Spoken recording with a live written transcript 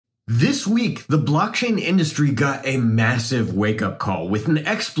This week, the blockchain industry got a massive wake-up call with an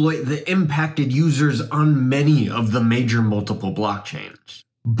exploit that impacted users on many of the major multiple blockchains.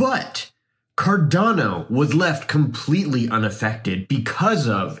 But Cardano was left completely unaffected because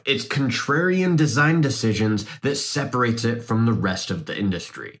of its contrarian design decisions that separates it from the rest of the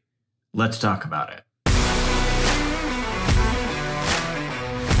industry. Let's talk about it.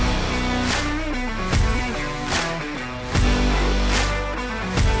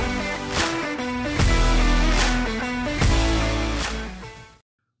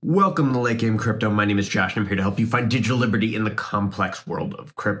 Welcome to Late Game Crypto. My name is Josh and I'm here to help you find digital liberty in the complex world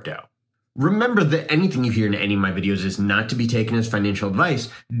of crypto. Remember that anything you hear in any of my videos is not to be taken as financial advice.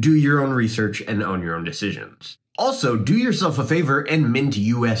 Do your own research and own your own decisions. Also, do yourself a favor and mint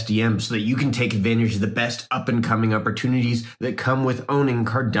USDM so that you can take advantage of the best up-and-coming opportunities that come with owning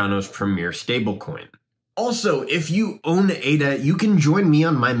Cardano's premier stablecoin. Also, if you own ADA, you can join me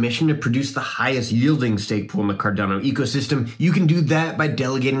on my mission to produce the highest yielding stake pool in the Cardano ecosystem. You can do that by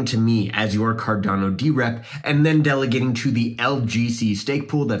delegating to me as your Cardano D-Rep and then delegating to the LGC stake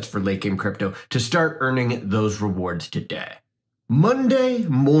pool, that's for Late Game Crypto, to start earning those rewards today. Monday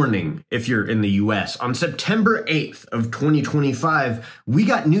morning, if you're in the US, on September 8th of 2025, we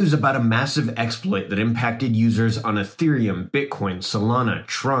got news about a massive exploit that impacted users on Ethereum, Bitcoin, Solana,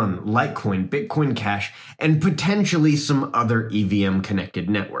 Tron, Litecoin, Bitcoin Cash, and potentially some other EVM-connected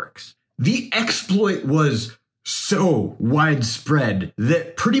networks. The exploit was so widespread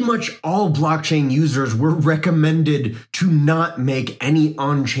that pretty much all blockchain users were recommended to not make any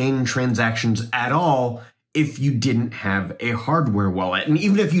on-chain transactions at all if you didn't have a hardware wallet. And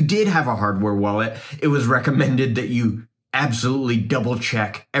even if you did have a hardware wallet, it was recommended that you absolutely double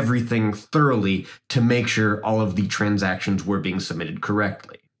check everything thoroughly to make sure all of the transactions were being submitted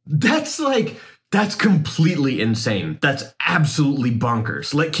correctly. That's completely insane. That's absolutely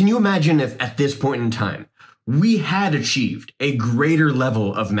bonkers. Like, can you imagine if at this point in time, we had achieved a greater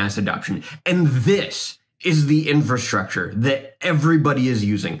level of mass adoption, and this is the infrastructure that everybody is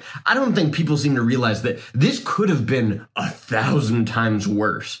using? I don't think people seem to realize that this could have been 1,000 times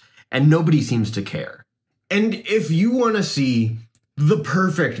worse, and nobody seems to care. And if you want to see the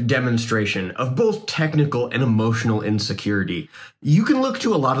perfect demonstration of both technical and emotional insecurity, you can look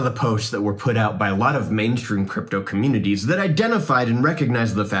to a lot of the posts that were put out by a lot of mainstream crypto communities that identified and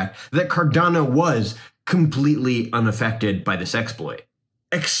recognized the fact that Cardano was completely unaffected by this exploit.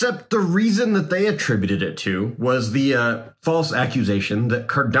 Except the reason that they attributed it to was the false accusation that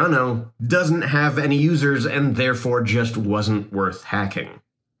Cardano doesn't have any users and therefore just wasn't worth hacking.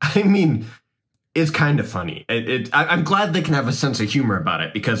 I mean, it's kind of funny. I'm glad they can have a sense of humor about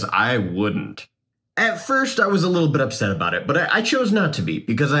it because I wouldn't. At first, I was a little bit upset about it, but I chose not to be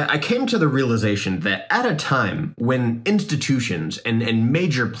because I came to the realization that at a time when institutions and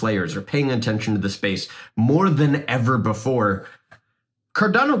major players are paying attention to the space more than ever before,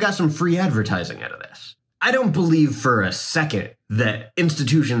 Cardano got some free advertising out of this. I don't believe for a second that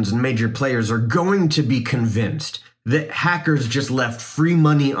institutions and major players are going to be convinced that hackers just left free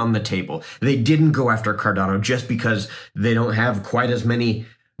money on the table. They didn't go after Cardano just because they don't have quite as many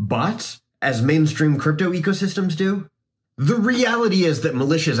bots as mainstream crypto ecosystems do. The reality is that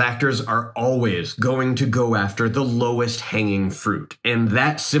malicious actors are always going to go after the lowest hanging fruit, and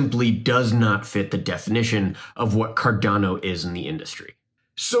that simply does not fit the definition of what Cardano is in the industry.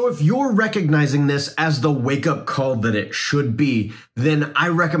 So if you're recognizing this as the wake-up call that it should be, then I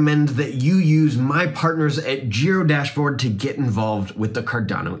recommend that you use my partners at Giro Dashboard to get involved with the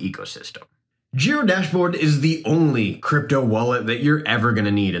Cardano ecosystem. Giro Dashboard is the only crypto wallet that you're ever going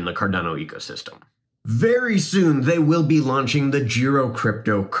to need in the Cardano ecosystem. Very soon, they will be launching the Giro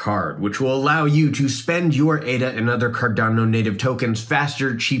Crypto Card, which will allow you to spend your ADA and other Cardano native tokens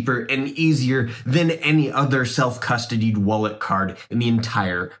faster, cheaper, and easier than any other self-custodied wallet card in the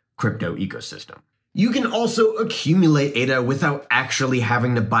entire crypto ecosystem. You can also accumulate ADA without actually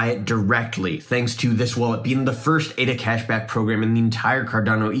having to buy it directly, thanks to this wallet being the first ADA cashback program in the entire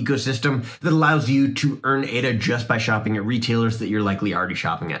Cardano ecosystem that allows you to earn ADA just by shopping at retailers that you're likely already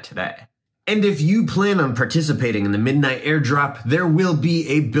shopping at today. And if you plan on participating in the Midnight Airdrop, there will be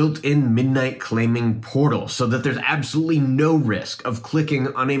a built-in Midnight Claiming portal so that there's absolutely no risk of clicking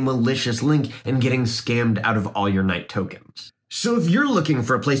on a malicious link and getting scammed out of all your night tokens. So if you're looking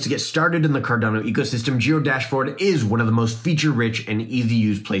for a place to get started in the Cardano ecosystem, Giro Dashboard is one of the most feature-rich and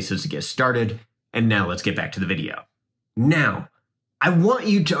easy-to-use places to get started. And now let's get back to the video. Now, I want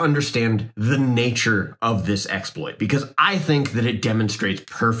you to understand the nature of this exploit because I think that it demonstrates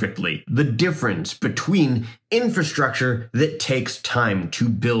perfectly the difference between infrastructure that takes time to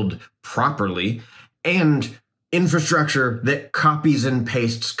build properly and infrastructure that copies and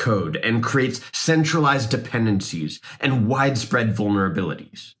pastes code and creates centralized dependencies and widespread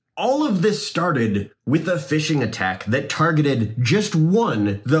vulnerabilities. All of this started with a phishing attack that targeted just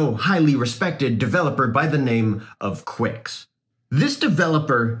one, though highly respected, developer by the name of Quix. This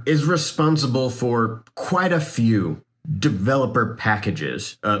developer is responsible for quite a few developer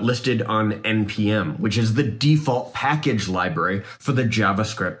packages listed on NPM, which is the default package library for the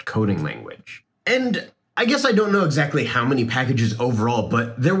JavaScript coding language. And I guess I don't know exactly how many packages overall,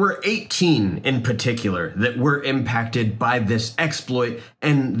 but there were 18 in particular that were impacted by this exploit,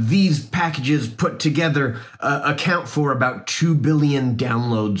 and these packages put together account for about 2 billion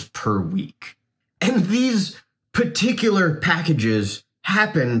downloads per week. And these particular packages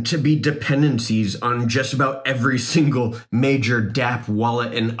happen to be dependencies on just about every single major dApp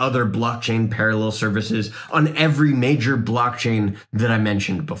wallet and other blockchain parallel services on every major blockchain that I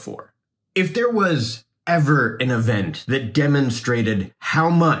mentioned before. If there was ever an event that demonstrated how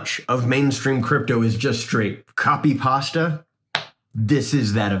much of mainstream crypto is just straight copy pasta, this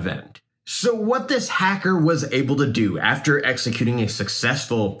is that event. So what this hacker was able to do after executing a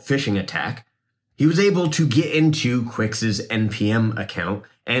successful phishing attack, he was able to get into Quix's NPM account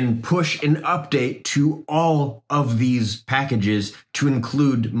and push an update to all of these packages to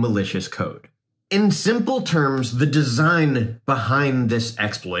include malicious code. In simple terms, the design behind this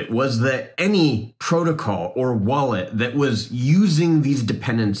exploit was that any protocol or wallet that was using these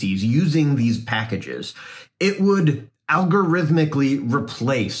dependencies, using these packages, it would algorithmically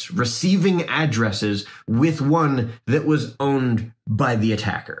replace receiving addresses with one that was owned by the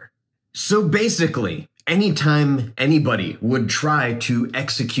attacker. So basically, anytime anybody would try to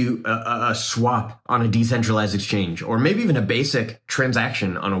execute a swap on a decentralized exchange, or maybe even a basic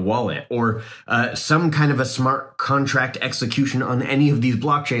transaction on a wallet, or some kind of a smart contract execution on any of these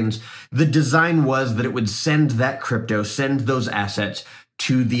blockchains, the design was that it would send that crypto, send those assets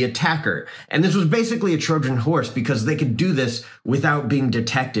to the attacker. And this was basically a Trojan horse because they could do this without being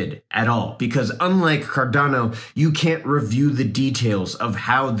detected at all. Because unlike Cardano, you can't review the details of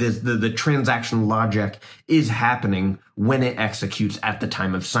how the transaction logic is happening when it executes at the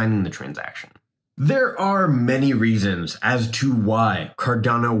time of signing the transaction. There are many reasons as to why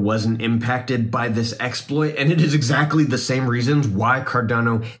Cardano wasn't impacted by this exploit, and it is exactly the same reasons why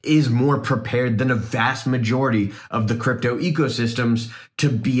Cardano is more prepared than a vast majority of the crypto ecosystems to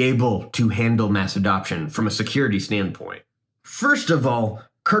be able to handle mass adoption from a security standpoint. First of all,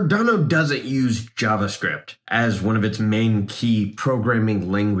 Cardano doesn't use JavaScript as one of its main key programming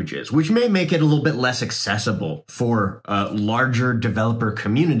languages, which may make it a little bit less accessible for larger developer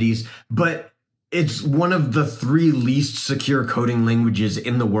communities, but it's one of the 3 least secure coding languages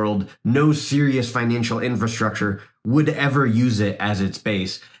in the world. No serious financial infrastructure would ever use it as its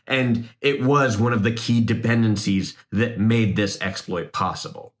base, and it was one of the key dependencies that made this exploit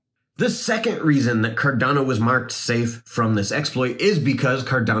possible. The second reason that Cardano was marked safe from this exploit is because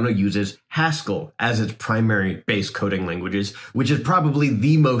Cardano uses Haskell as its primary base coding languages, which is probably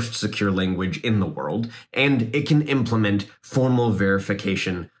the most secure language in the world, and it can implement formal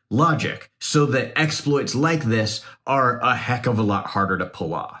verification logic, so that exploits like this are a heck of a lot harder to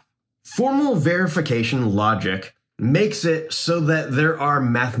pull off. Formal verification logic makes it so that there are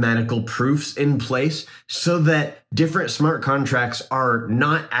mathematical proofs in place so that different smart contracts are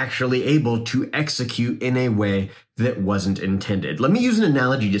not actually able to execute in a way that wasn't intended. Let me use an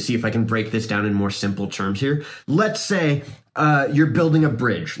analogy to see if I can break this down in more simple terms here. Let's say you're building a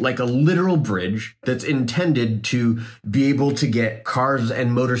bridge, like a literal bridge that's intended to be able to get cars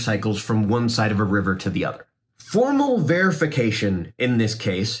and motorcycles from one side of a river to the other. Formal verification in this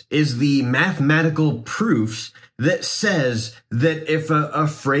case is the mathematical proofs that says that if a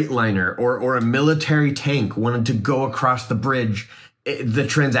freightliner or a military tank wanted to go across the bridge, the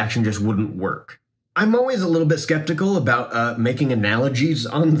transaction just wouldn't work. I'm always a little bit skeptical about making analogies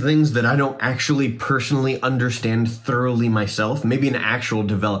on things that I don't actually personally understand thoroughly myself. Maybe an actual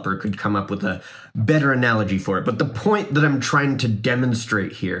developer could come up with a better analogy for it. But the point that I'm trying to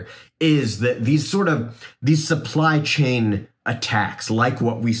demonstrate here is that these supply chain attacks, like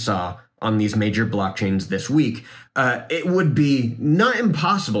what we saw on these major blockchains this week, it would be not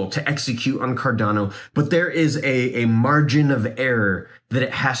impossible to execute on Cardano, but there is a margin of error that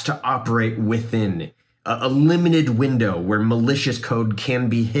it has to operate within, a limited window where malicious code can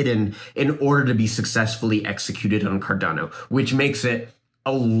be hidden in order to be successfully executed on Cardano, which makes it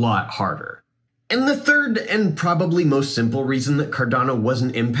a lot harder. And the third and probably most simple reason that Cardano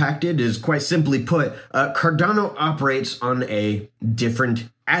wasn't impacted is, quite simply put, Cardano operates on a different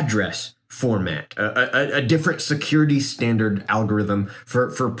address format, a different security standard algorithm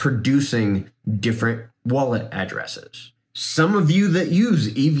for producing different wallet addresses. Some of you that use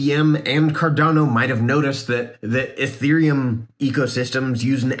EVM and Cardano might have noticed that Ethereum ecosystems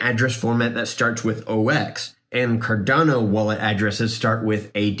use an address format that starts with OX, and Cardano wallet addresses start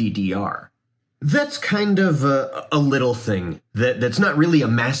with ADDR. That's kind of a little thing that's not really a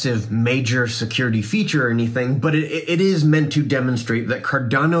massive major security feature or anything, but it is meant to demonstrate that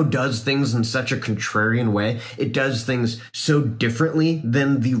Cardano does things in such a contrarian way. It does things so differently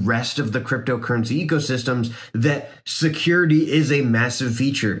than the rest of the cryptocurrency ecosystems that security is a massive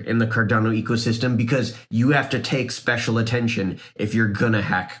feature in the Cardano ecosystem because you have to take special attention if you're gonna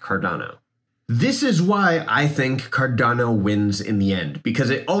hack Cardano. This is why I think Cardano wins in the end, because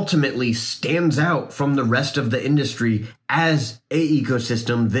it ultimately stands out from the rest of the industry as an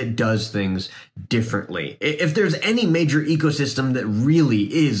ecosystem that does things differently. If there's any major ecosystem that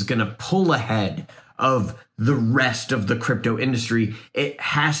really is going to pull ahead of the rest of the crypto industry, it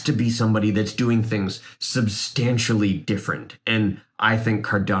has to be somebody that's doing things substantially different. And I think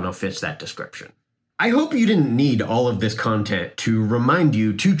Cardano fits that description. I hope you didn't need all of this content to remind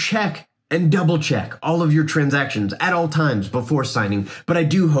you to check and double check all of your transactions at all times before signing, but I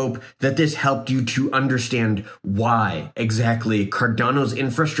do hope that this helped you to understand why exactly Cardano's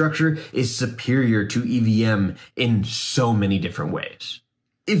infrastructure is superior to EVM in so many different ways.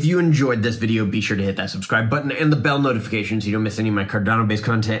 If you enjoyed this video, be sure to hit that subscribe button and the bell notification so you don't miss any of my Cardano-based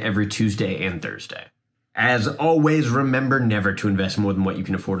content every Tuesday and Thursday. As always, remember never to invest more than what you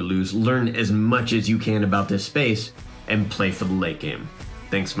can afford to lose. Learn as much as you can about this space and play for the late game.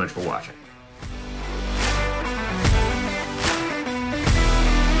 Thanks so much for watching.